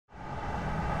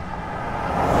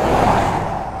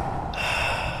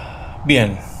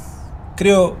Bien,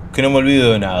 creo que no me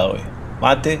olvido de nada hoy.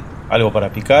 Mate, algo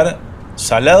para picar,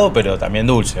 salado pero también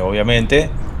dulce, obviamente.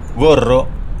 Gorro,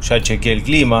 ya chequeé el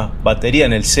clima, batería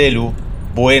en el celu,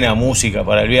 buena música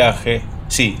para el viaje.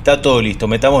 Sí, está todo listo,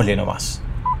 metámosle nomás.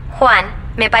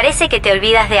 Juan, me parece que te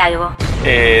olvidas de algo.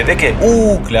 ¿De qué?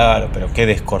 Claro, pero qué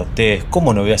descortés.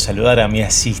 ¿Cómo no voy a saludar a mi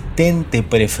asistente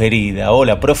preferida?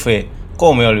 Hola, profe.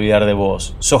 ¿Cómo me voy a olvidar de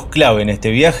vos? Sos clave en este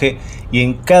viaje y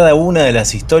en cada una de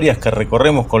las historias que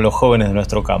recorremos con los jóvenes de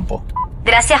nuestro campo.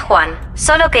 Gracias, Juan.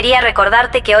 Solo quería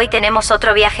recordarte que hoy tenemos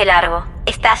otro viaje largo.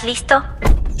 ¿Estás listo?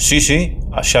 Sí,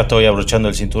 allá estoy abrochando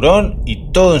el cinturón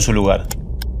y todo en su lugar.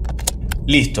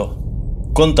 Listo.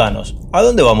 Contanos, ¿a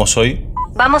dónde vamos hoy?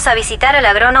 Vamos a visitar al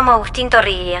agrónomo Agustín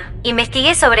Torriglia.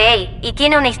 Investigué sobre él y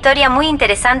tiene una historia muy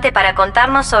interesante para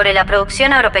contarnos sobre la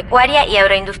producción agropecuaria y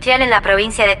agroindustrial en la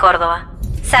provincia de Córdoba.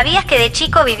 ¿Sabías que de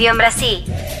chico vivió en Brasil?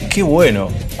 ¡Qué bueno!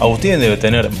 Agustín debe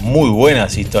tener muy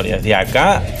buenas historias de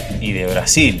acá y de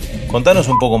Brasil. Contanos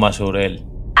un poco más sobre él.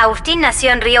 Agustín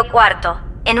nació en Río Cuarto,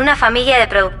 en una familia de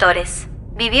productores.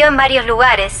 Vivió en varios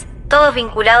lugares, todos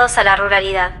vinculados a la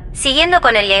ruralidad. Siguiendo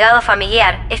con el legado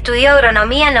familiar, estudió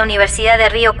agronomía en la Universidad de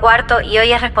Río Cuarto y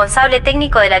hoy es responsable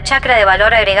técnico de la chacra de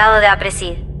valor agregado de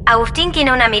Apresid. Agustín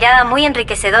tiene una mirada muy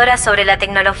enriquecedora sobre la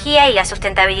tecnología y la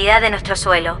sustentabilidad de nuestro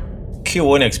suelo. ¡Qué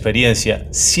buena experiencia!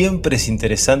 Siempre es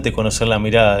interesante conocer la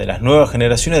mirada de las nuevas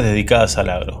generaciones dedicadas al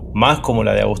agro, más como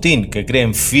la de Agustín, que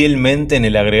creen fielmente en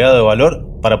el agregado de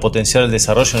valor para potenciar el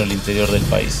desarrollo en el interior del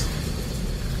país.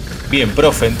 Bien,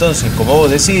 profe, entonces, como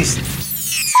vos decís,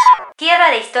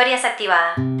 Tierra de historias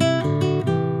activada.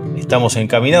 estamos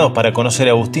encaminados para conocer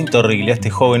a Agustín Torriglia, este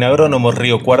joven agrónomo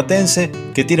riocuartense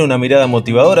que tiene una mirada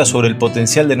motivadora sobre el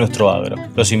potencial de nuestro agro.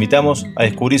 Los invitamos a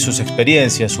descubrir sus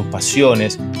experiencias, sus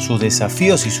pasiones, sus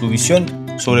desafíos y su visión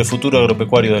sobre el futuro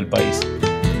agropecuario del país.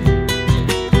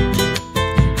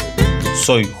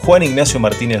 Soy Juan Ignacio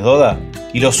Martínez Doda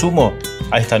y los sumo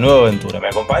a esta nueva aventura. ¿Me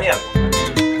acompañan?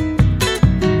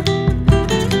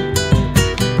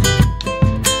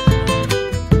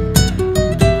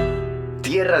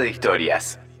 Tierra de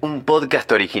Historias, un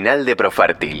podcast original de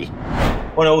Profértil.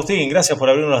 Bueno, Agustín, gracias por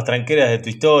abrirnos las tranqueras de tu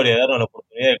historia, darnos la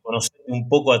oportunidad de conocerte un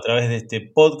poco a través de este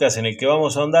podcast en el que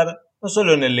vamos a ahondar no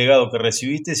solo en el legado que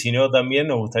recibiste, sino también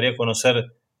nos gustaría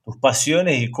conocer tus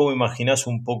pasiones y cómo imaginás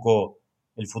un poco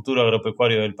el futuro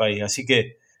agropecuario del país. Así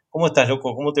que, ¿cómo estás,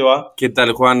 loco? ¿Cómo te va? ¿Qué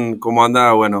tal, Juan? ¿Cómo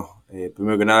anda? Bueno,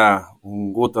 primero que nada,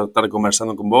 un gusto estar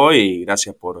conversando con vos y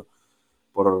gracias por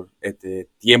este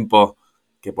tiempo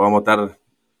que podamos estar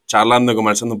charlando y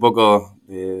conversando un poco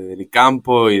del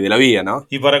campo y de la vida, ¿no?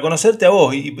 Y para conocerte a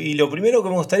vos, y lo primero que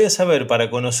me gustaría saber para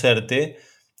conocerte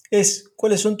es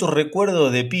cuáles son tus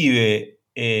recuerdos de pibe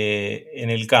en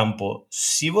el campo.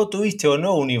 Si vos tuviste o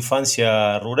no una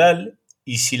infancia rural,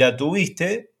 y si la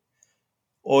tuviste,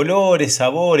 olores,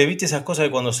 sabores, ¿viste esas cosas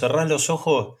que cuando cerrás los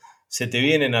ojos se te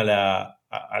vienen al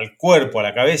cuerpo, a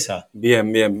la cabeza?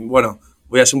 Bien. Bueno,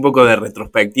 voy a hacer un poco de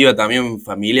retrospectiva también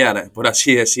familiar, por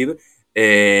así decir.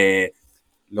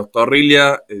 Los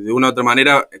Torriglia, de una u otra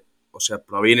manera,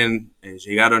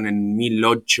 llegaron en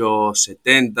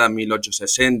 1870,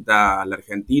 1860 a la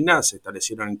Argentina, se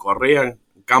establecieron en Correa, en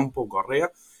Campo, Correa,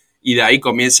 y de ahí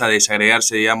comienza a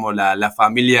desagregarse, digamos, la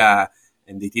familia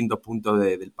en distintos puntos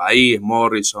del país,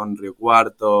 Morrison, Río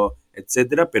Cuarto,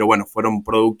 etcétera, pero bueno, fueron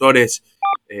productores.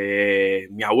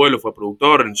 Mi abuelo fue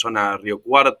productor en zona Río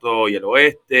Cuarto y el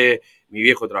oeste, mi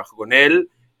viejo trabajó con él,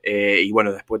 y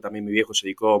bueno, después también mi viejo se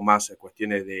dedicó más a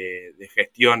cuestiones de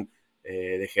gestión,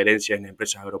 de gerencia en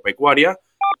empresas agropecuarias,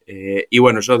 y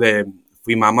bueno,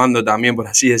 fui mamando también, por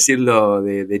así decirlo,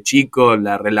 de chico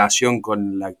la relación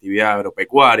con la actividad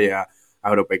agropecuaria,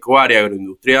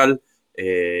 agroindustrial.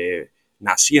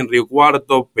 Nací en Río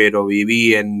Cuarto, pero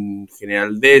viví en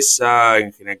General Deza,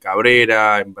 en General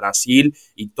Cabrera, en Brasil,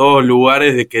 y todos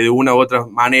lugares de que de una u otra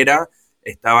manera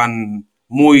estaban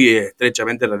muy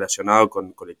estrechamente relacionados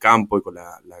con el campo y con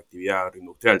la actividad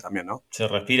agroindustrial también, ¿no? Se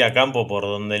respira campo por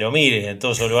donde lo mires, en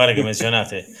todos esos lugares que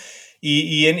mencionaste.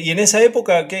 Y en esa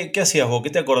época, ¿qué hacías vos?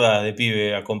 ¿Qué te acordás de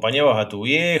pibe? ¿Acompañabas a tu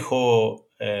viejo?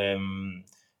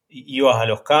 ¿Ibas a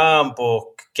los campos?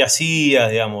 ¿Qué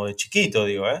hacías, digamos, de chiquito,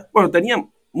 digo, eh? Bueno, tenía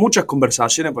muchas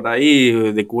conversaciones por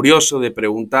ahí de curioso, de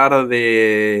preguntar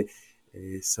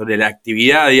sobre la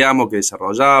actividad, digamos, que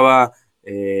desarrollaba.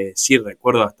 Sí,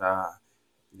 recuerdo hasta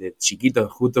de chiquito,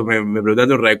 justo me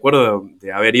preguntaste un recuerdo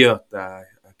de haber ido hasta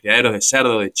a criaderos de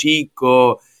cerdo de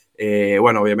chico.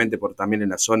 Bueno, obviamente también en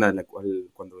la zona en la cual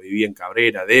cuando vivía en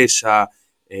Cabrera, Deza,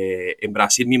 en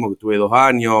Brasil mismo que tuve 2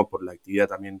 años, por la actividad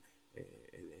también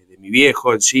de mi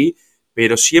viejo en sí,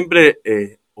 pero siempre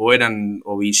o eran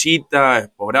o visitas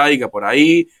esporádicas por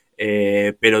ahí,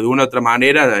 pero de una u otra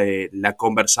manera la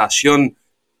conversación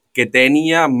que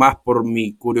tenía, más por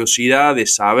mi curiosidad de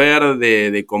saber,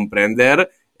 de comprender,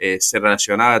 se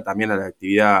relacionaba también a la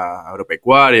actividad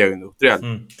agropecuaria o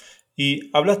industrial.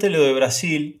 Y hablaste lo de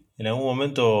Brasil, en algún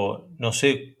momento, no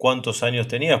sé cuántos años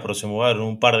tenías, pero se mudaron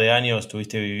un par de años,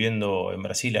 estuviste viviendo en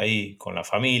Brasil ahí con la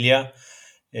familia.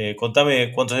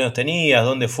 Contame cuántos años tenías,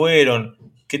 dónde fueron,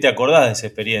 qué te acordás de esa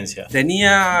experiencia.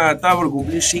 Estaba por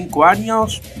cumplir 5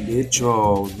 años, de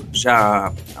hecho ya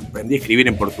aprendí a escribir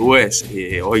en portugués,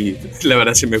 hoy la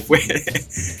verdad se me fue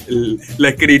la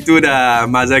escritura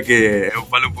más allá que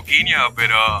falo un poquillo,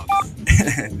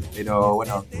 pero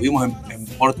bueno, estuvimos en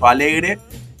Porto Alegre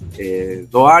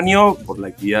 2 años por la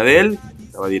actividad de él,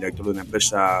 estaba director de una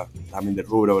empresa también de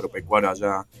rubro agropecuario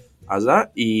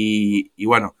allá y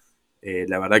bueno,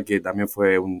 la verdad que también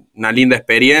fue una linda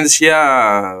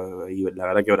experiencia y la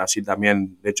verdad que Brasil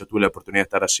también, de hecho tuve la oportunidad de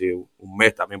estar hace un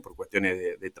mes también por cuestiones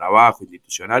de trabajo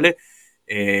institucionales.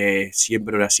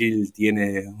 Siempre Brasil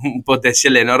tiene un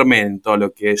potencial enorme en todo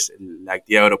lo que es la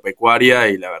actividad agropecuaria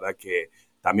y la verdad que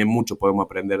también mucho podemos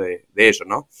aprender de ello,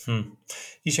 ¿no?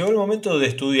 Y llegó el momento de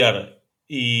estudiar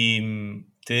y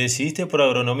te decidiste por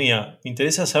agronomía. Me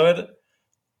interesa saber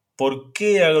por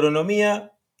qué agronomía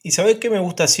y saber qué me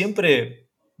gusta siempre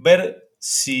ver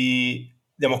si,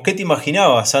 digamos, qué te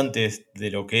imaginabas antes de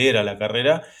lo que era la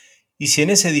carrera y si en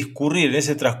ese discurrir, en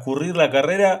ese transcurrir la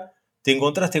carrera, te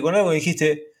encontraste con algo y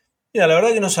dijiste, mira, la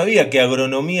verdad que no sabía que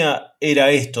agronomía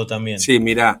era esto también. Sí,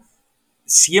 mira,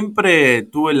 siempre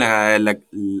tuve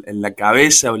en la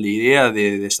cabeza o la idea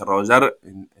de desarrollar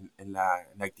en la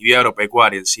actividad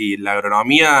agropecuaria en sí. La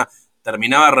agronomía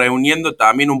terminaba reuniendo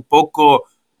también un poco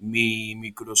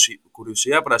mi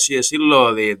curiosidad, por así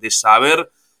decirlo, de saber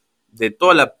de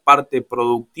toda la parte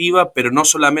productiva, pero no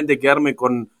solamente quedarme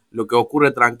con lo que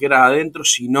ocurre tranqueras adentro,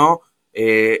 sino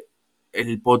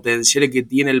el potencial que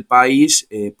tiene el país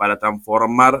para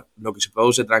transformar lo que se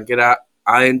produce tranquera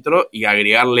adentro y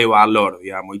agregarle valor,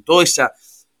 digamos. Y toda esa,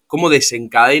 cómo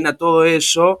desencadena todo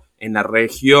eso en la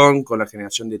región, con la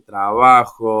generación de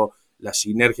trabajo, la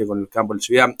sinergia con el campo de la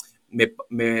ciudad.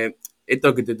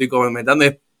 Esto que te estoy comentando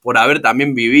es por haber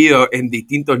también vivido en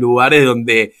distintos lugares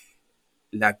donde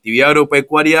la actividad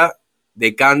agropecuaria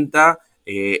decanta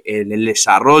en el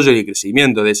desarrollo y el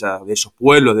crecimiento de esos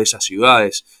pueblos, de esas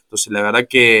ciudades. Entonces, la verdad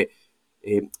que,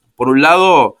 por un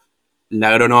lado, la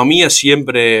agronomía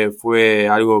siempre fue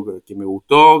algo que me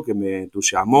gustó, que me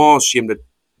entusiasmó, siempre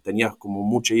tenía como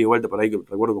mucha ida y vuelta por ahí, que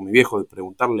recuerdo con mi viejo, de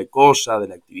preguntarle cosas de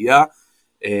la actividad,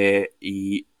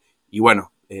 y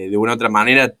bueno, de una u otra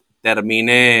manera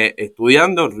terminé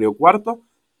estudiando en Río Cuarto,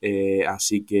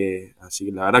 así que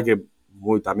la verdad que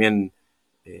también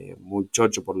muy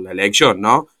chocho por la elección,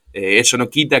 ¿no? Eso no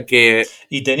quita que...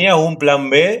 ¿Y tenías un plan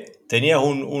B? ¿Tenías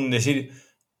un decir,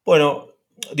 bueno,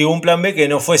 digo, un plan B que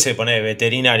no fuese, poner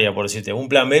veterinaria, por decirte, un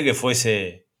plan B que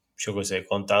fuese, yo qué sé,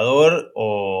 contador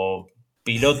o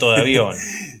piloto de avión?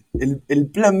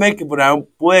 el plan B que por ahí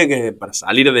puede que para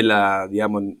salir de la,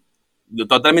 digamos,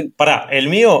 totalmente... Pará, el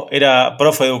mío era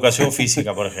profe de educación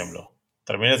física, por ejemplo.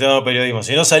 Terminé estudiando periodismo.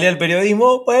 Si no salía el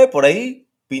periodismo, pues por ahí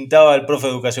pintaba el profe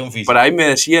de educación Por ahí física. me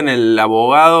decían el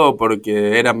abogado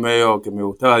porque era medio que me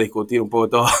gustaba discutir un poco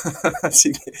todo.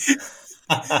 así que,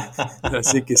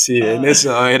 así que sí, en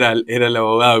eso era el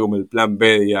abogado como el plan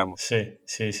B, digamos. Sí,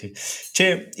 sí, sí.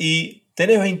 Che, y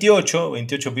tenés 28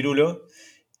 pirulos,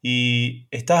 y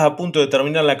estás a punto de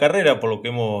terminar la carrera, por lo que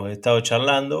hemos estado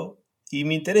charlando, y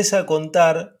me interesa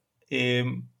contar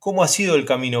cómo ha sido el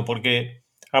camino, porque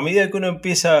a medida que uno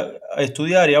empieza a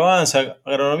estudiar y avanza,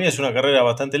 agronomía es una carrera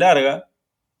bastante larga,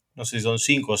 no sé si son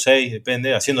 5 o 6,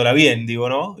 depende, haciéndola bien, digo,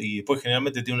 ¿no? Y después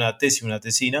generalmente tiene una tesis, una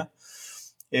tesina.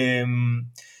 Eh,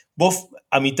 Vos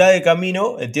a mitad de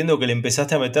camino entiendo que le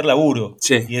empezaste a meter laburo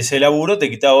Sí. y ese laburo te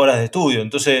quitaba horas de estudio.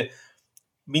 Entonces,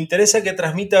 me interesa que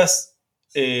transmitas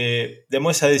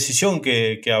digamos, esa decisión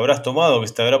que habrás tomado, que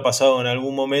se te habrá pasado en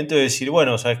algún momento, de decir,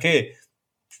 bueno, ¿sabes qué?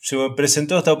 Se me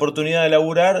presentó esta oportunidad de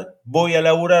laburar, voy a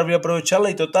laburar, voy a aprovecharla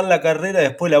y total la carrera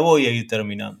después la voy a ir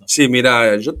terminando. Sí,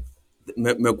 mira,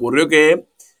 me ocurrió que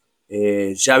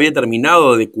ya había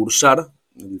terminado de cursar,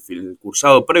 el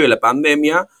cursado previo a la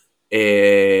pandemia,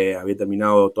 había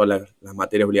terminado todas las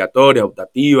materias obligatorias,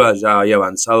 optativas, ya había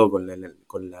avanzado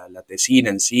con la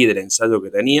tesina en sí, del ensayo que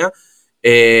tenía.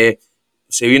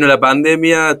 Se vino la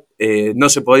pandemia, no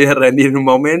se podía rendir en un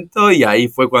momento y ahí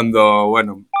fue cuando,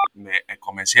 bueno, me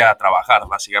comencé a trabajar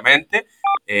básicamente.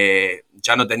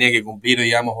 Ya no tenía que cumplir,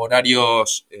 digamos,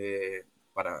 horarios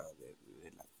para,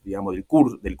 digamos,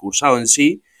 del cursado en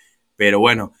sí, pero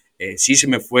bueno, Sí se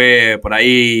me fue por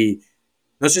ahí,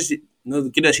 no sé si,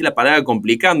 no quiero decir la palabra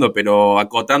complicando, pero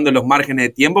acotando los márgenes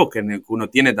de tiempo que uno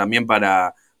tiene también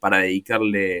para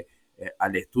dedicarle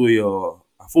al estudio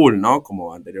a full, ¿no?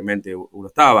 Como anteriormente uno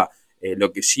estaba.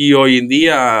 Lo que sí hoy en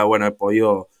día, bueno, he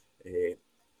podido,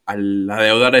 al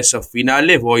adeudar esos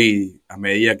finales, voy a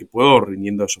medida que puedo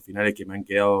rindiendo esos finales que me han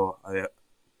quedado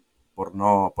por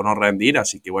no rendir,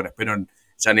 así que bueno, espero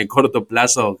ya en el corto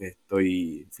plazo que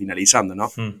estoy finalizando,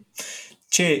 ¿no?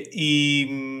 Che,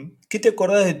 ¿y qué te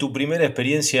acordás de tu primera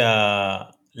experiencia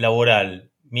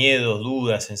laboral? Miedos,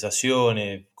 dudas,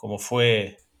 sensaciones, ¿cómo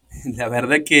fue? La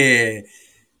verdad que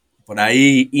por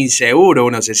ahí inseguro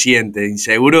uno se siente,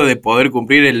 inseguro de poder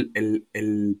cumplir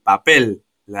el papel,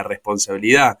 la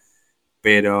responsabilidad,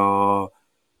 pero,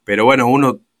 pero bueno,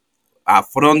 uno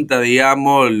afronta,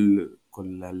 digamos,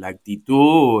 con la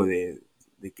actitud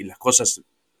de que las cosas,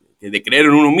 de creer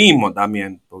en uno mismo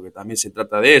también, porque también se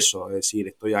trata de eso, es decir,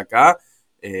 estoy acá,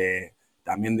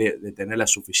 también de tener la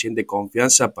suficiente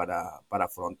confianza para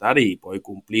afrontar y poder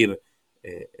cumplir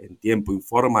en tiempo y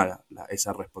forma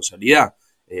esa responsabilidad.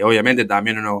 Obviamente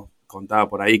también uno contaba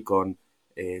por ahí con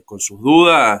sus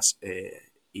dudas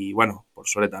y bueno, por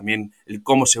suerte también el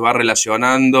cómo se va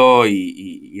relacionando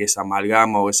y esa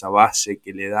amalgama o esa base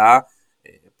que le da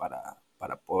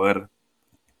para poder,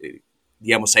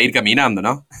 digamos, seguir caminando,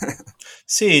 ¿no?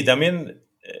 Sí, también,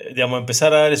 digamos,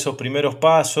 empezar a dar esos primeros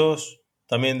pasos,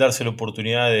 también darse la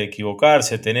oportunidad de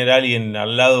equivocarse, tener a alguien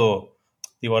al lado,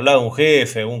 digo, al lado de un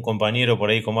jefe, un compañero por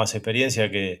ahí con más experiencia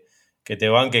que te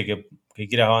banque, que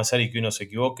quieras avanzar y que uno se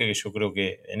equivoque, que yo creo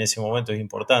que en ese momento es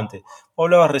importante. Vos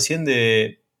hablabas recién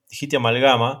dijiste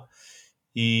amalgama,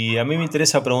 y a mí me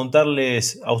interesa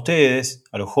preguntarles a ustedes,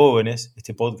 a los jóvenes,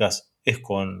 este podcast es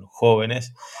con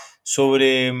jóvenes,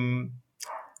 sobre,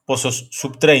 vos sos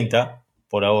sub 30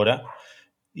 por ahora,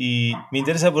 y me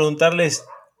interesa preguntarles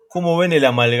cómo ven el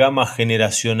amalgama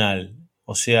generacional.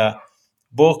 O sea,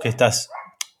 vos que estás,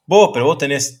 pero vos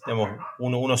tenés, digamos,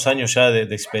 unos años ya de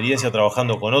experiencia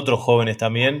trabajando con otros jóvenes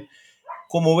también.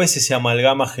 ¿Cómo ves ese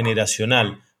amalgama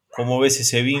generacional? ¿Cómo ves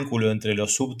ese vínculo entre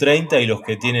los sub 30 y los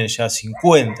que tienen ya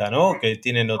 50, ¿no? Que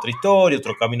tienen otra historia,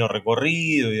 otro camino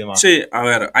recorrido y demás. Sí, a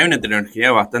ver, hay una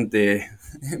tecnología bastante,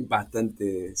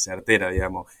 bastante certera,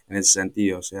 digamos, en ese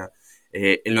sentido. O sea,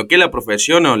 en lo que es la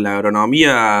profesión o la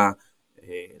agronomía,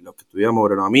 los que estudiamos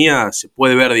agronomía, se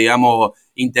puede ver, digamos,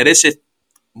 intereses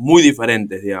muy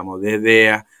diferentes, digamos,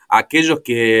 desde aquellos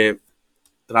que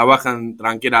trabajan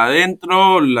tranquera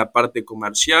adentro, la parte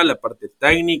comercial, la parte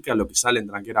técnica, lo que sale en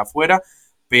tranquera afuera,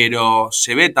 pero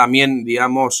se ve también,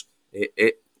 digamos,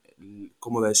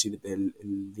 ¿cómo decirte?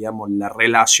 Digamos, la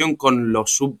relación con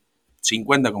los sub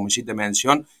 50, como hiciste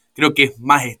mención, creo que es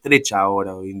más estrecha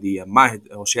ahora hoy en día, más,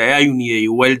 o sea, hay un ida y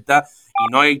vuelta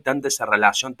y no hay tanta esa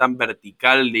relación tan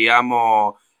vertical,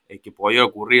 digamos, que podía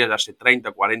ocurrir hace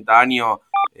 30, 40 años,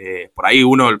 por ahí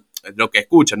uno lo que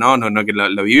escucha, ¿no? No que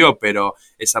lo vivió, pero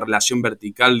esa relación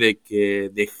vertical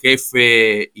de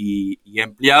jefe y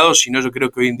empleado, sino yo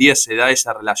creo que hoy en día se da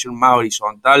esa relación más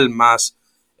horizontal, más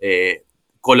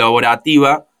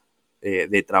colaborativa,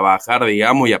 de trabajar,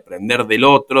 digamos, y aprender del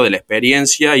otro, de la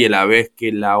experiencia, y a la vez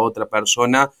que la otra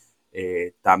persona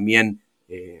también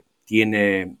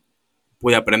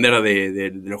puede aprender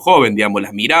de lo joven, digamos,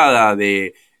 las miradas,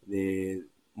 de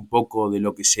un poco de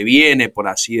lo que se viene, por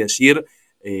así decir,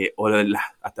 o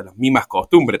hasta las mismas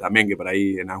costumbres también, que por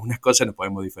ahí en algunas cosas nos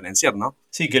podemos diferenciar, ¿no?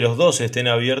 Sí, que los dos estén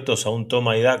abiertos a un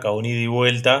toma y daca, a un ida y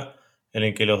vuelta, en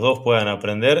el que los dos puedan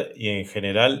aprender y en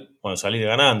general, bueno, salir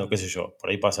ganando, qué sé yo. Por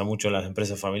ahí pasa mucho en las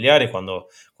empresas familiares, cuando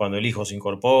el hijo se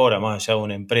incorpora más allá de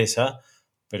una empresa,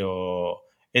 pero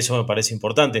eso me parece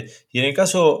importante. Y en el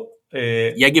caso...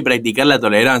 Y hay que practicar la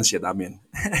tolerancia también,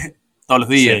 todos los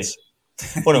sí. días.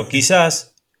 Bueno, quizás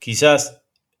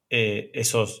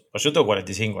pues yo tengo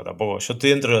 45 tampoco, yo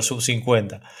estoy dentro de los sub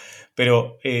 50,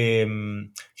 pero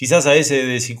quizás a ese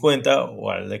de 50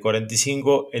 o al de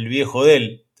 45, el viejo de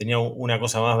él tenía una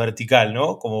cosa más vertical,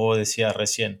 ¿no? Como vos decías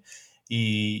recién.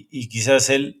 Y quizás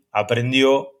él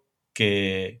aprendió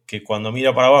que cuando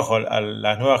mira para abajo a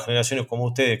las nuevas generaciones como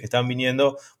ustedes que están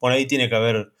viniendo, bueno, ahí tiene que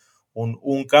haber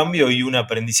un cambio y un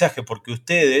aprendizaje, porque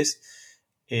ustedes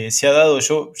se ha dado,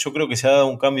 yo creo que se ha dado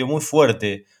un cambio muy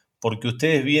fuerte, porque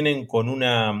ustedes vienen con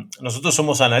nosotros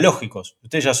somos analógicos,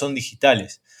 ustedes ya son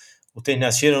digitales, ustedes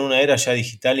nacieron en una era ya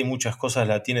digital y muchas cosas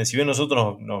la tienen, si bien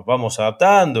nosotros nos vamos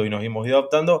adaptando y nos hemos ido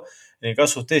adaptando, en el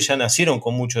caso de ustedes ya nacieron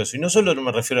con mucho de eso, y no solo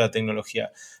me refiero a la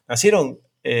tecnología, nacieron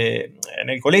en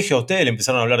el colegio, a ustedes le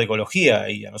empezaron a hablar de ecología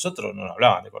y a nosotros no nos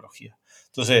hablaban de ecología.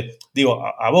 Entonces, digo,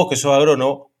 a vos que sos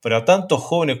agrónomo, pero a tantos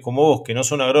jóvenes como vos que no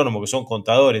son agrónomos, que son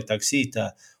contadores,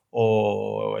 taxistas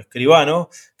o escribano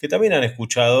que también han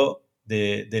escuchado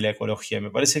de la ecología. Me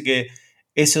parece que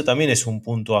eso también es un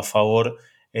punto a favor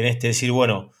en decir,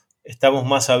 bueno, estamos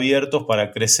más abiertos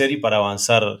para crecer y para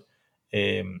avanzar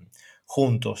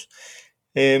juntos.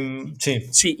 Sí.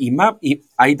 Sí, y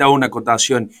ahí te hago una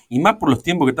acotación, y más por los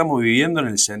tiempos que estamos viviendo en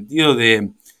el sentido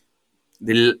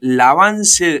del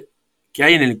avance que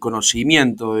hay en el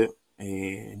conocimiento en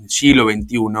el siglo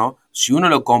XXI. Si uno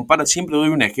lo compara, siempre doy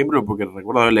un ejemplo porque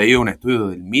recuerdo haber leído un estudio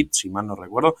del MIT, si mal no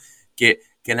recuerdo, que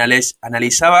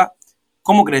analizaba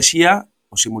cómo crecía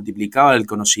o se multiplicaba el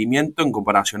conocimiento en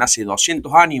comparación hace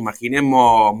 200 años,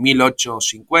 imaginemos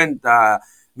 1850,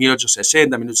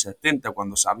 1860, 1870,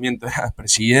 cuando Sarmiento era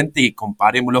presidente, y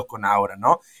comparémoslos con ahora,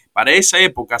 ¿no? Para esa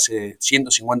época, hace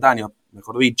 150 años,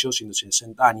 mejor dicho,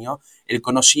 160 años, el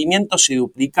conocimiento se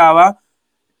duplicaba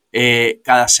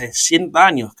cada 60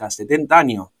 años, cada 70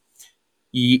 años.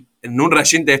 Y en un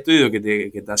reciente estudio que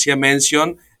te hacía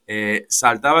mención,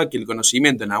 saltaba que el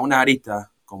conocimiento en alguna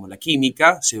arista como la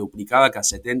química se duplicaba cada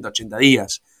 70, 80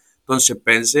 días. Entonces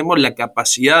pensemos la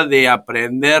capacidad de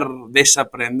aprender,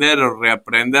 desaprender o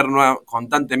reaprender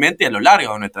constantemente a lo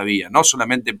largo de nuestra vida, no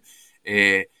solamente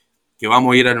que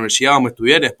vamos a ir a la universidad, vamos a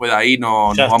estudiar y después de ahí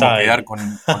nos vamos a quedar con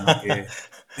lo que...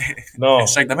 No.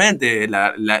 Exactamente,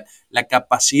 la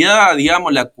capacidad,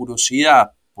 digamos, la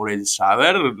curiosidad por el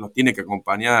saber nos tiene que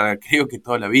acompañar, creo que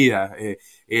toda la vida.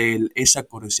 Esa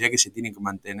curiosidad que se tiene que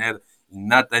mantener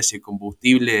innata, ese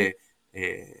combustible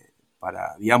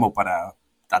digamos, para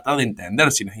tratar de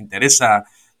entender, si nos interesa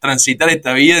transitar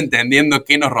esta vida entendiendo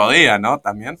qué nos rodea, ¿no?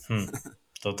 También.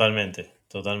 Totalmente,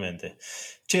 totalmente.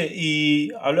 Che,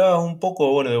 y hablabas un poco,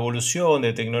 bueno, de evolución,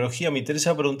 de tecnología. Me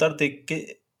interesa preguntarte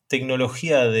qué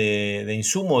tecnología de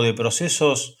insumo, de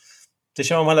procesos, te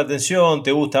llama más la atención,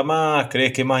 te gusta más,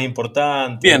 crees que es más Bien,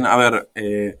 importante. a ver,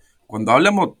 cuando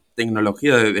hablamos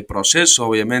tecnología de proceso,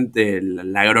 obviamente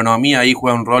la agronomía ahí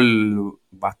juega un rol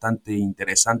bastante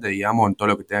interesante, digamos, en todo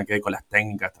lo que tenga que ver con las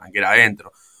técnicas tranqueras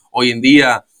adentro. Hoy en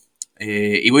día,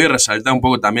 y voy a resaltar un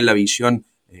poco también la visión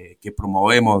que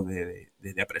promovemos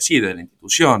desde APRESID, de la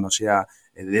institución, o sea,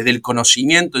 desde el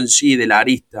conocimiento en sí de la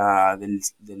arista,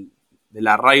 del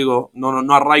arraigo,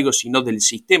 no arraigo, sino del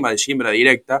sistema de siembra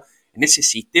directa. En ese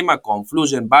sistema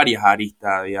confluyen varias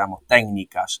aristas, digamos,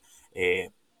 técnicas.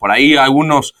 Por ahí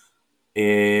algunos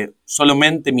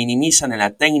solamente minimizan en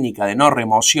la técnica de no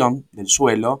remoción del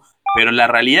suelo, pero la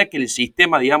realidad es que el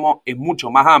sistema, digamos, es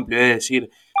mucho más amplio, es decir,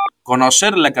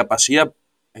 conocer la capacidad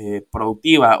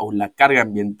productiva o la carga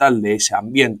ambiental de ese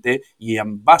ambiente y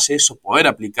en base a eso poder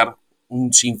aplicar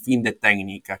un sinfín de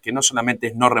técnicas, que no solamente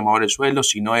es no remover el suelo,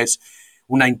 sino es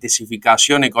una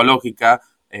intensificación ecológica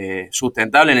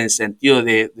sustentable en el sentido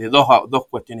de dos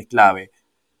cuestiones clave.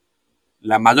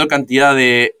 La mayor cantidad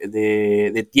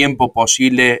de tiempo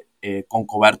posible con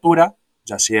cobertura,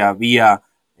 ya sea vía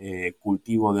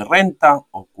cultivo de renta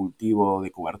o cultivo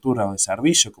de cobertura o de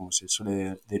servicio, como se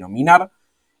suele denominar.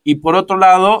 Y por otro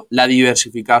lado, la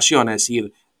diversificación, es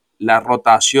decir, la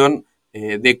rotación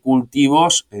de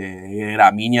cultivos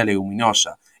gramínea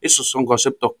leguminosa. Esos son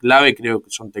conceptos clave, creo que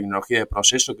son tecnologías de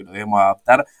proceso que nos debemos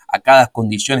adaptar a cada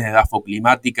condiciones de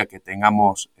edafoclimática que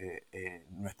tengamos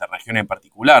en nuestra región en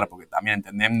particular, porque también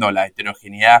entendiendo la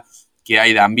heterogeneidad que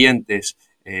hay de ambientes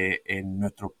en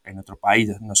nuestro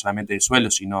país, no solamente de suelo,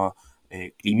 sino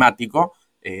climático,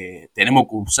 tenemos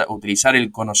que utilizar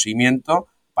el conocimiento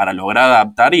para lograr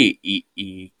adaptar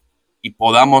y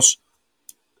podamos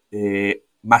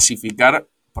masificar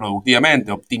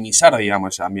productivamente, optimizar,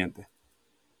 digamos, ese ambiente.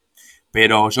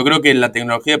 Pero yo creo que la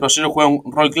tecnología de proceso juega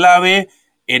un rol clave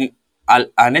en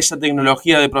esa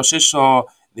tecnología de proceso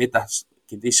de estas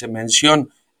que te hice mención,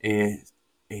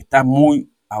 está muy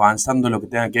avanzando lo que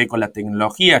tenga que ver con la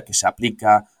tecnología que se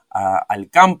aplica al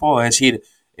campo, es decir,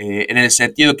 en el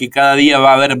sentido que cada día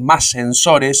va a haber más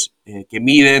sensores que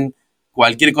miden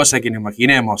cualquier cosa que nos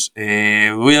imaginemos.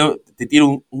 Te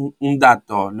tiro un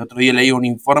dato. El otro día leí un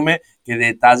informe que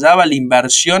detallaba la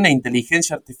inversión e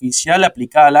inteligencia artificial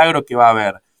aplicada al agro que va a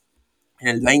haber. En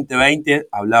el 2020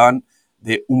 hablaban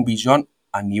de 1 billón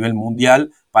a nivel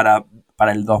mundial, para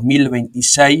el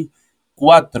 2026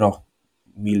 4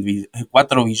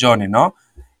 billones, ¿no?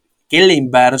 Que es la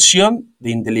inversión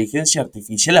de inteligencia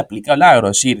artificial aplicada al agro,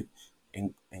 es decir,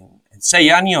 en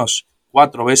 6 años,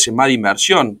 4 veces más de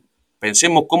inversión.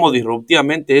 Pensemos cómo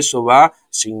disruptivamente eso va a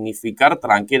significar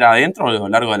tranquera adentro a lo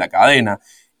largo de la cadena.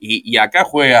 Y acá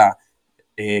juega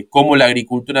cómo la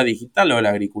agricultura digital o la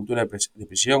agricultura de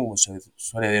precisión, como se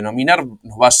suele denominar,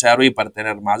 nos va a servir para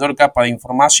tener mayor capa de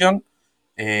información,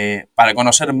 para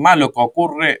conocer más lo que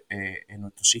ocurre en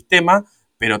nuestro sistema,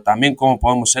 pero también cómo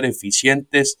podemos ser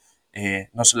eficientes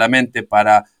no solamente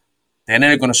para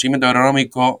tener el conocimiento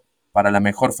agronómico para la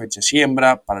mejor fecha de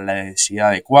siembra, para la densidad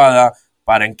adecuada,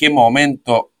 para en qué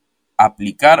momento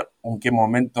aplicar, en qué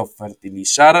momento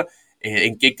fertilizar,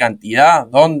 en qué cantidad,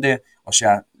 dónde. O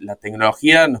sea, la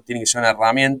tecnología nos tiene que ser una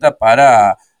herramienta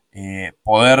para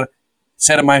poder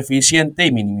ser más eficiente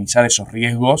y minimizar esos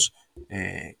riesgos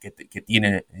que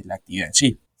tiene la actividad en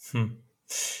sí.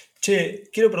 Che,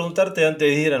 quiero preguntarte antes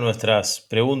de ir a nuestras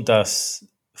preguntas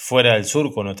fuera del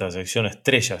surco, nuestra sección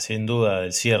estrella, sin duda,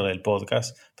 del cierre del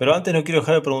podcast. Pero antes no quiero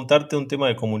dejar de preguntarte un tema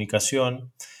de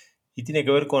comunicación y tiene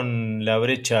que ver con la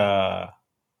brecha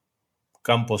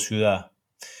campo-ciudad.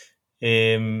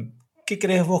 ¿Qué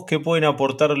crees vos que pueden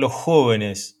aportar los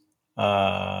jóvenes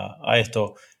a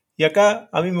esto? Y acá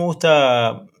a mí me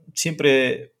gusta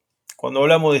siempre, cuando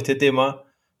hablamos de este tema,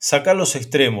 sacar los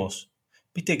extremos.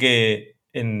 Viste que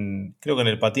creo que en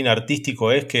el patín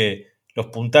artístico es que los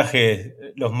puntajes,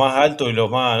 los más altos y los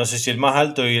más, no sé si el más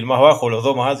alto y el más bajo, los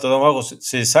dos más altos y los más bajos,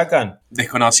 se sacan.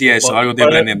 Desconocía eso, algo estoy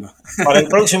Para, aprendiendo. para el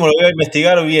próximo lo voy a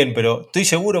investigar bien, pero estoy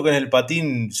seguro que es el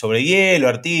patín sobre hielo,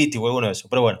 artístico, alguno de esos.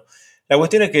 Pero bueno, la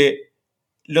cuestión es que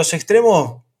los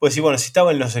extremos, pues sí, bueno, si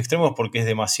estaba en los extremos porque es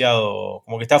demasiado,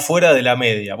 como que está fuera de la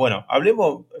media. Bueno,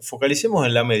 focalicemos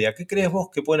en la media. ¿Qué crees vos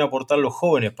que pueden aportar los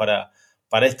jóvenes para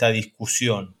esta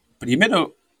discusión?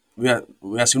 Primero, voy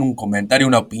a hacer un comentario,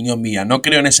 una opinión mía. No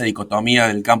creo en esa dicotomía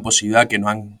del campo-ciudad que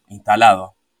nos han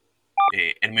instalado.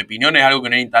 En mi opinión es algo que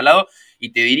no han instalado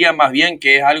y te diría más bien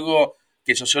que es algo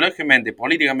que sociológicamente,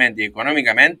 políticamente y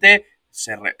económicamente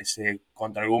se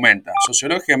contraargumenta.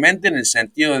 Sociológicamente en el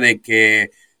sentido de que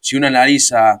si uno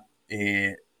analiza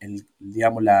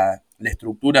digamos, la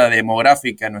estructura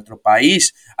demográfica de nuestro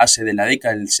país, hace de la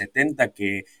década del 70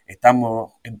 que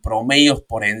estamos en promedios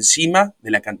por encima de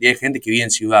la cantidad de gente que vive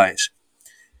en ciudades.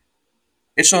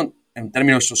 Eso en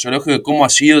términos sociológicos de cómo ha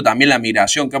sido también la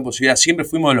migración campo-ciudad. Siempre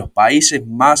fuimos de los países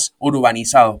más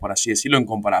urbanizados, por así decirlo, en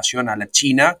comparación a la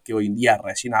China, que hoy en día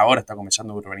recién ahora está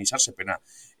comenzando a urbanizarse, pero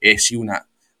es sí un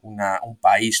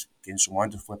país que en su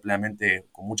momento fue plenamente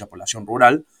con mucha población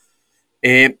rural.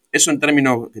 Eso en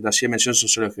términos que te hacía mención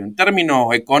sociológica. En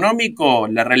términos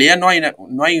económicos, la realidad no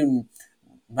hay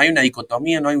una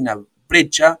dicotomía, no hay una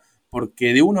brecha,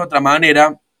 porque de una u otra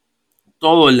manera,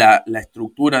 toda la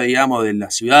estructura, digamos, de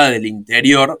la ciudad del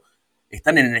interior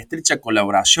están en estrecha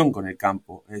colaboración con el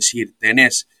campo. Es decir,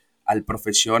 tenés al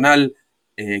profesional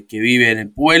que vive en el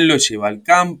pueblo y se va al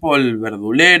campo, al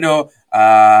verdulero,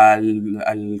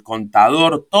 al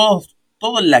contador,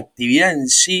 toda la actividad en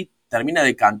sí termina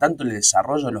decantando el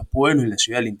desarrollo de los pueblos y la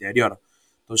ciudad del interior.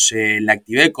 Entonces, la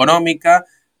actividad económica,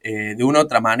 de una u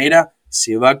otra manera,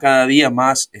 se va cada día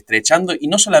más estrechando, y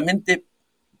no solamente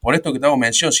por esto que te hago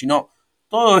mención, sino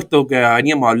todo esto que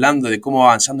veníamos hablando de cómo va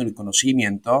avanzando el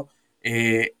conocimiento.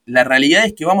 La realidad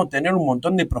es que vamos a tener un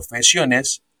montón de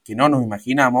profesiones que no nos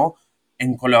imaginamos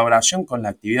en colaboración con la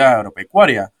actividad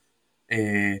agropecuaria.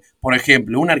 Por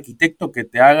ejemplo, un arquitecto que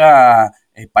te haga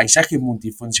paisajes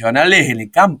multifuncionales en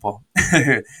el campo.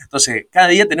 Entonces, cada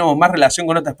día tenemos más relación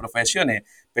con otras profesiones.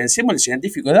 Pensemos en el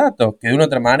científico de datos, que de una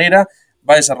otra manera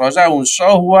va a desarrollar un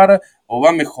software o va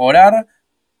a mejorar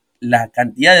la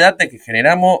cantidad de data que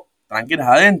generamos tranquilas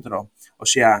adentro. O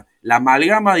sea, la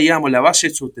amalgama, digamos, la base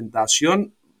de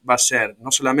sustentación va a ser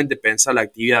no solamente pensar la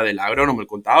actividad del agrónomo, el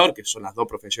contador, que son las dos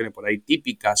profesiones por ahí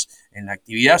típicas en la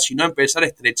actividad, sino empezar a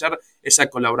estrechar esa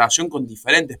colaboración con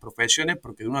diferentes profesiones,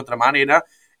 porque de una u otra manera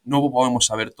no podemos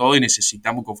saber todo y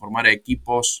necesitamos conformar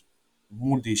equipos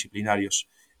multidisciplinarios.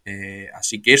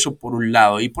 Así que eso por un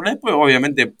lado. Y por después,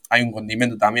 obviamente, hay un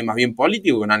condimento también más bien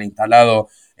político que nos han instalado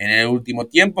en el último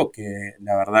tiempo, que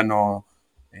la verdad no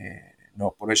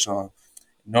por eso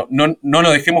no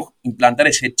nos dejemos implantar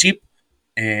ese chip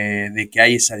de que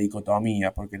hay esa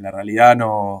dicotomía, porque en la realidad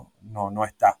no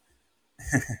está.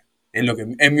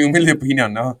 Es mi humilde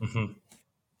opinión, ¿no? Uh-huh.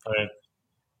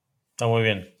 Está muy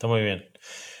bien, está muy bien.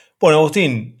 Bueno,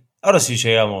 Agustín, ahora sí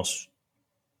llegamos.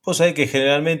 Vos sabés que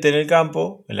generalmente en el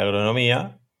campo, en la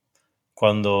agronomía,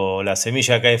 cuando la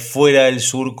semilla cae fuera del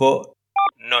surco,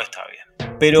 no está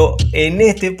bien. Pero en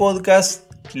este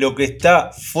podcast, lo que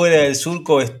está fuera del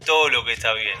surco es todo lo que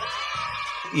está bien.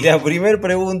 Y la primera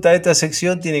pregunta de esta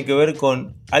sección tiene que ver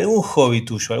con algún hobby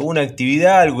tuyo, alguna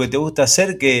actividad, algo que te gusta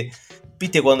hacer que,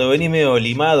 viste, cuando venís medio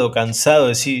limado, cansado,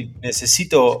 decís,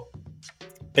 necesito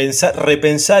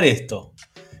repensar esto.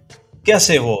 ¿Qué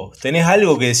haces vos? ¿Tenés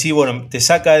algo que decís, bueno, te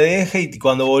saca de eje y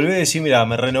cuando volvés decís, mira,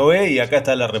 me renové y acá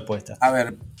está la respuesta? A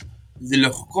ver, de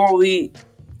los hobbies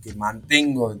que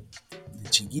mantengo de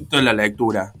chiquito es la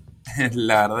lectura.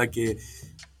 La verdad que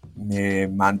me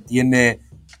mantiene,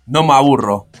 no me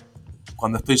aburro.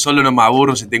 cuando estoy solo no me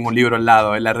aburro si tengo un libro al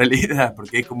lado, es la realidad,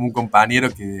 porque es como un compañero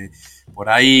que por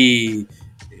ahí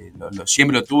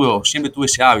siempre tuve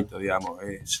ese hábito, digamos.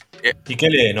 ¿Y qué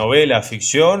lees? ¿Novela,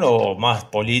 ficción o más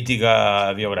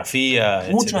política, biografía,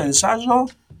 Muchos etcétera?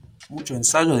 ensayos, muchos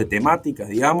ensayos de temáticas,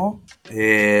 digamos.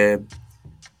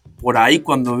 Por ahí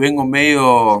cuando vengo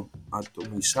medio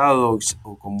atomizado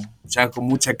o ya con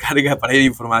mucha carga para ir de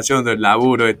información del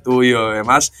laburo, estudio y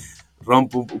demás,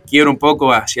 quiero un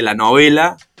poco hacia la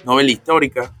novela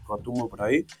histórica, acostumbro por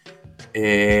ahí.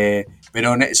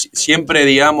 Pero siempre,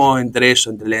 digamos, entre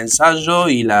eso, entre el ensayo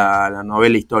y la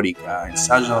novela histórica.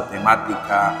 Ensayo,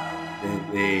 temática,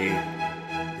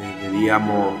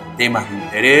 digamos, temas de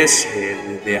interés,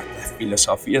 desde hasta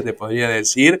filosofía, te podría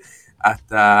decir,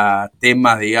 hasta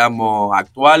temas, digamos,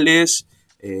 actuales,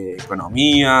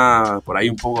 economía, por ahí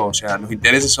un poco, o sea, los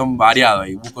intereses son variados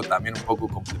y busco también un poco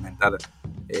complementar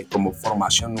como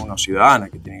formación de uno ciudadana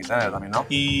que tiene que tener también, ¿no?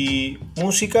 Y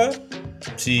música,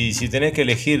 si tenés que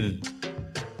elegir,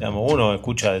 digamos, uno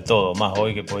escucha de todo, más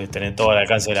hoy que podés tener todo al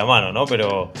alcance de la mano, ¿no?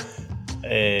 Pero,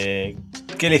 ¿qué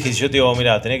elegís? Yo te digo,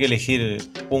 mira, tenés que elegir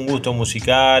un gusto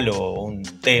musical o un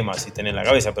tema, si tenés en la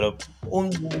cabeza, pero un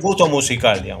gusto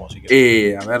musical, digamos, si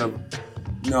querés. A ver,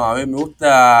 me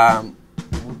gusta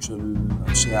mucho,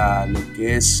 o sea, lo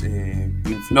que es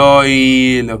Pink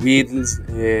Floyd, los Beatles,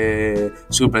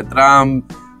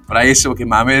 Supertramp, para eso que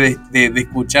mamé de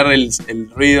escuchar el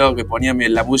ruido que ponía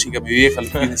la música mi vieja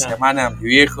los fines de semana, mi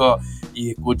viejo,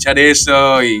 y escuchar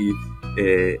eso, y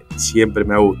siempre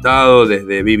me ha gustado,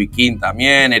 desde B.B. King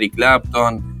también, Eric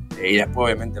Clapton, y después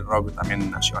obviamente el rock también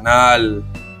nacional,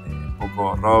 un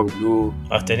poco rock, blues.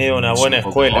 Has tenido una buena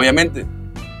escuela. Obviamente.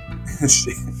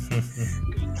 Sí.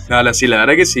 No, sí, la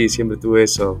verdad que sí, siempre tuve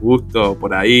esos gustos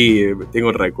por ahí. Tengo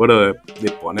el recuerdo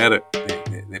de poner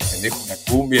de pendejo una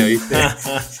cumbia, ¿viste?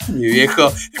 mi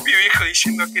viejo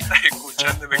diciendo que estás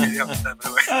escuchando, me quería matar,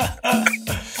 pero bueno.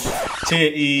 Che,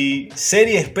 ¿y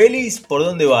series, pelis, por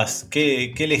dónde vas?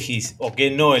 ¿Qué elegís o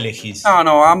qué no elegís?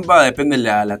 No, ambas, depende de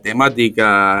la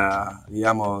temática,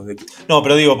 digamos. No,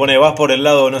 pero digo, vas por el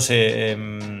lado, no sé,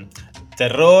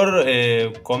 terror,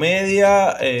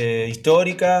 comedia,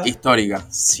 histórica. Histórica,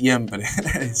 siempre.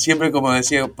 Siempre, como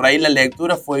decía, por ahí la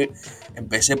lectura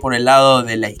empecé por el lado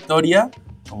de la historia,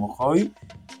 como hobby,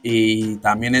 y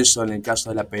también eso en el caso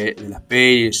de las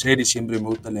pelis, series, siempre me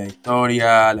gusta la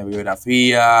historia, la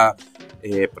biografía,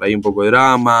 por ahí un poco de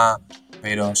drama,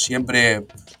 pero siempre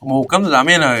como buscando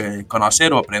también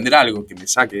conocer o aprender algo que me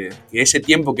saque, que ese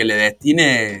tiempo que le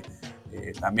destine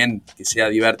también que sea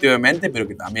divertido de mente, pero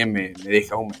que también me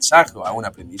deje un mensaje o algún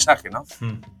aprendizaje, ¿no?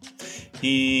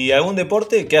 ¿Y algún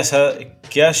deporte que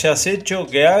hayas hecho,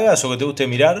 que hagas o que te guste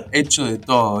mirar? He hecho de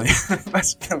todo,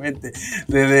 básicamente.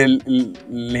 Desde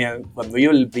cuando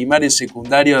iba el primario y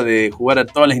secundario, de jugar a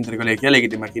todas las intercolegiales que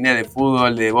te imaginé, de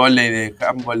fútbol, de vóley, de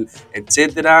handball,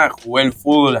 etc. Jugué el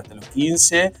fútbol hasta los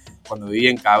 15, cuando vivía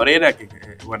en Cabrera, que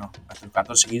hasta los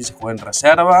 14, 15 jugué en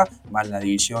reserva, más la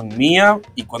división mía,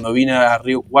 y cuando vine a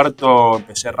Río Cuarto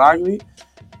empecé rugby.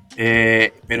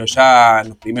 Pero ya en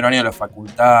los primeros años de la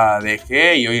facultad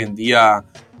dejé, y hoy en día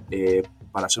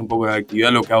para hacer un poco de actividad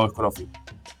lo que hago es crossfit.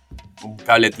 Un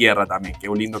cable tierra también, que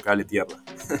es un lindo cable tierra.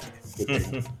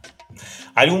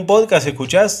 ¿Algún podcast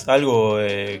escuchás? ¿Algo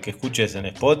que escuches en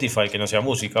Spotify, que no sea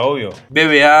música, obvio?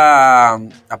 BBA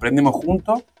Aprendemos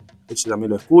Juntos, ese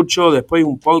también lo escucho. Después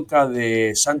un podcast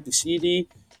de Santi City,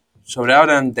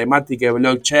 hablan temática de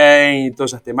blockchain y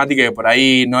todas esas temáticas que por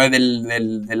ahí no es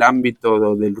del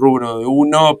ámbito del rubro de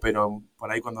uno, pero por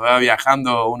ahí cuando va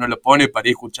viajando uno lo pone para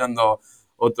ir escuchando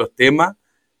otros temas.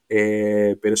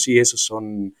 Pero sí, esos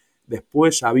son.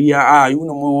 Después hay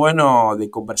uno muy bueno de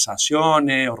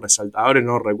conversaciones o resaltadores,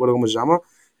 no recuerdo cómo se llama,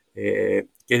 que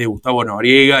es de Gustavo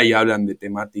Noriega, y hablan de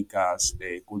temáticas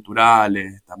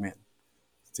culturales también.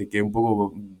 Así que un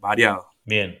poco variado.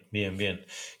 Bien.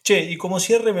 Che, y como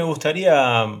cierre me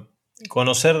gustaría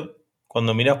conocer,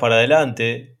 cuando mirás para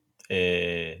adelante,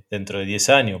 dentro de 10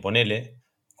 años, ponele,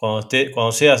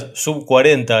 cuando seas sub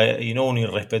 40 y no un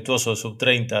irrespetuoso sub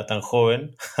 30 tan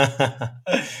joven,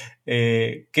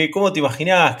 ¿cómo te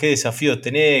imaginás? ¿Qué desafíos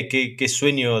tenés? ¿Qué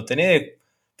sueño tenés?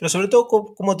 Pero sobre todo,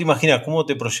 ¿cómo te imaginás? ¿Cómo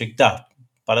te proyectás?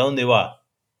 ¿Para dónde va?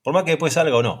 Por más que después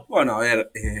salga o no. Bueno, a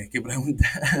ver, qué pregunta.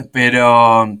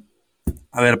 Pero,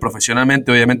 a ver,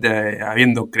 profesionalmente, obviamente,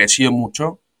 habiendo crecido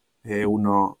mucho,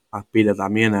 uno aspira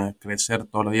también a crecer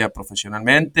todos los días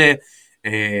profesionalmente.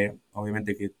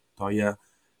 Obviamente que todavía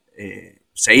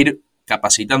seguir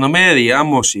capacitándome,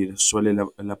 digamos, si suele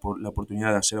la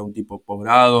oportunidad de hacer algún tipo de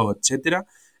posgrado, etcétera.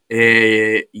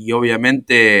 Y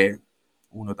obviamente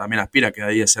uno también aspira a cada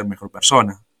día ser mejor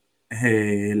persona.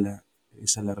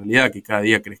 esa es la realidad, que cada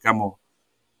día crezcamos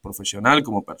profesional,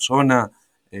 como persona,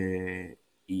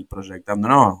 y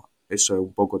proyectándonos. Eso es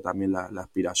un poco también la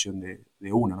aspiración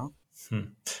de uno, ¿no?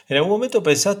 ¿En algún momento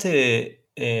pensaste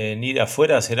en ir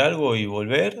afuera a hacer algo y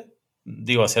volver?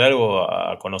 Digo, hacer algo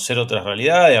a conocer otras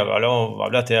realidades.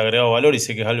 Hablaste de agregado valor y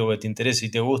sé que es algo que te interesa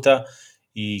y te gusta,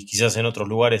 y quizás en otros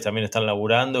lugares también están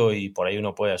laburando y por ahí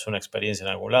uno puede hacer una experiencia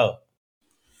en algún lado.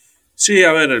 Sí,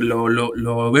 a ver,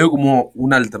 lo veo como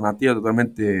una alternativa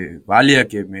totalmente válida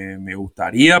que me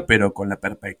gustaría, pero con la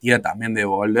perspectiva también de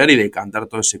volver y de cantar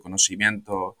todo ese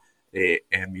conocimiento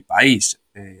en mi país.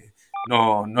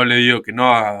 No le digo que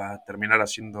no a terminar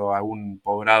haciendo algún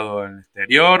posgrado en el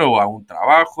exterior o algún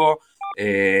trabajo,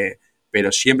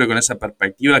 pero siempre con esa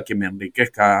perspectiva que me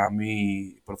enriquezca a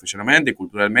mí profesionalmente,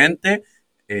 culturalmente,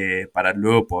 para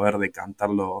luego poder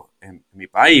decantarlo en mi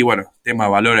país. Y bueno, el tema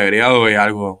de valor agregado es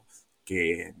algo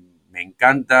que me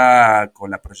encanta,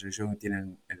 con la proyección que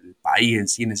tiene el país en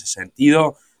sí en ese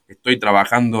sentido. Estoy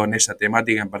trabajando en esa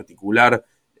temática en particular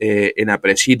en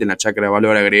APRESIT, en la chacra de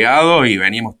valor agregado, y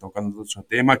venimos tocando todos esos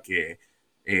temas que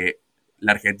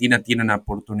la Argentina tiene una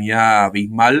oportunidad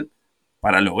abismal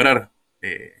para lograr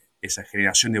esa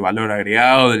generación de valor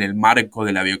agregado en el marco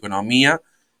de la bioeconomía,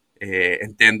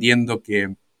 entendiendo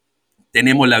que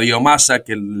tenemos la biomasa,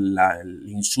 que el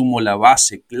insumo, la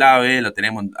base clave, lo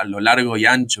tenemos a lo largo y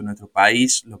ancho de nuestro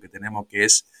país. Lo que tenemos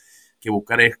que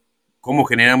buscar es cómo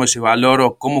generamos ese valor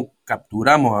o cómo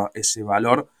capturamos ese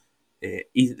valor,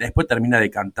 y después termina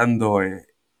decantando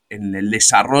en el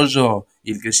desarrollo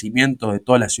y el crecimiento de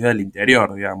toda la ciudad del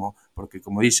interior, digamos, porque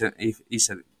como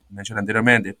mencioné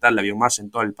anteriormente, está la biomasa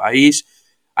en todo el país,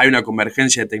 hay una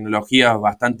convergencia de tecnologías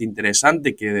bastante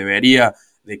interesante que debería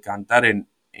decantar en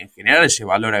generar ese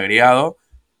valor agregado,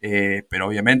 pero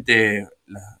obviamente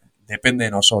depende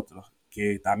de nosotros,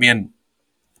 que también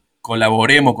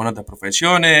colaboremos con otras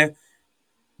profesiones,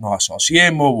 nos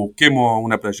asociemos, busquemos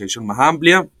una proyección más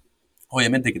amplia.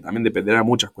 Obviamente que también dependerá de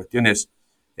muchas cuestiones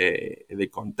de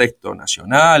contexto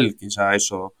nacional, que ya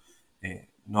eso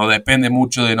no depende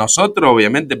mucho de nosotros,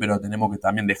 obviamente, pero tenemos que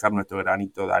también dejar nuestro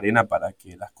granito de arena para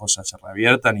que las cosas se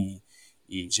reviertan y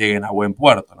lleguen a buen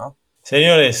puerto, ¿no?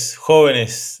 Señores,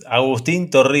 jóvenes, Agustín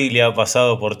Torriglia ha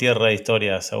pasado por Tierra de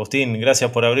Historias. Agustín, gracias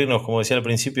por abrirnos, como decía al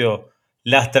principio,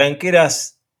 las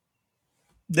tranqueras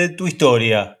de tu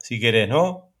historia, si querés,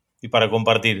 ¿no? Y para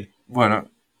compartir.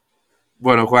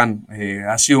 Bueno, Juan,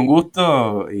 ha sido un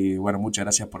gusto y bueno, muchas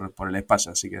gracias por el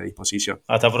espacio, así que a disposición.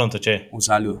 Hasta pronto, che. Un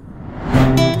saludo.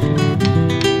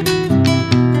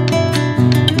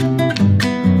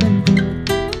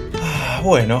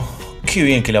 Bueno, qué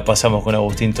bien que la pasamos con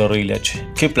Agustín Torriglia, che.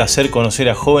 Qué placer conocer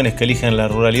a jóvenes que eligen la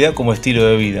ruralidad como estilo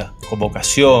de vida, con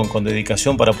vocación, con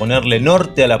dedicación para ponerle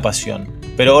norte a la pasión.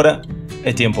 Pero ahora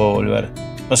es tiempo de volver.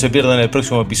 No se pierdan el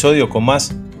próximo episodio con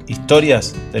más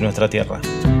historias de nuestra tierra.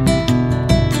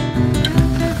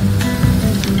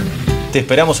 Te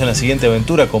esperamos en la siguiente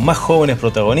aventura con más jóvenes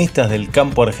protagonistas del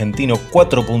campo argentino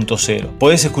 4.0.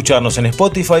 Podés escucharnos en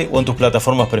Spotify o en tus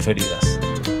plataformas preferidas.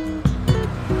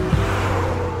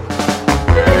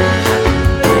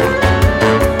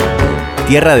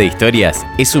 Tierra de Historias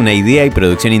es una idea y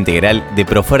producción integral de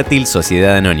Profértil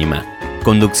Sociedad Anónima.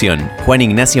 Conducción: Juan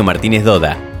Ignacio Martínez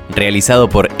Doda. Realizado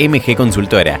por MG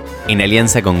Consultora, en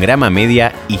alianza con Grama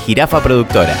Media y Jirafa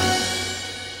Productora.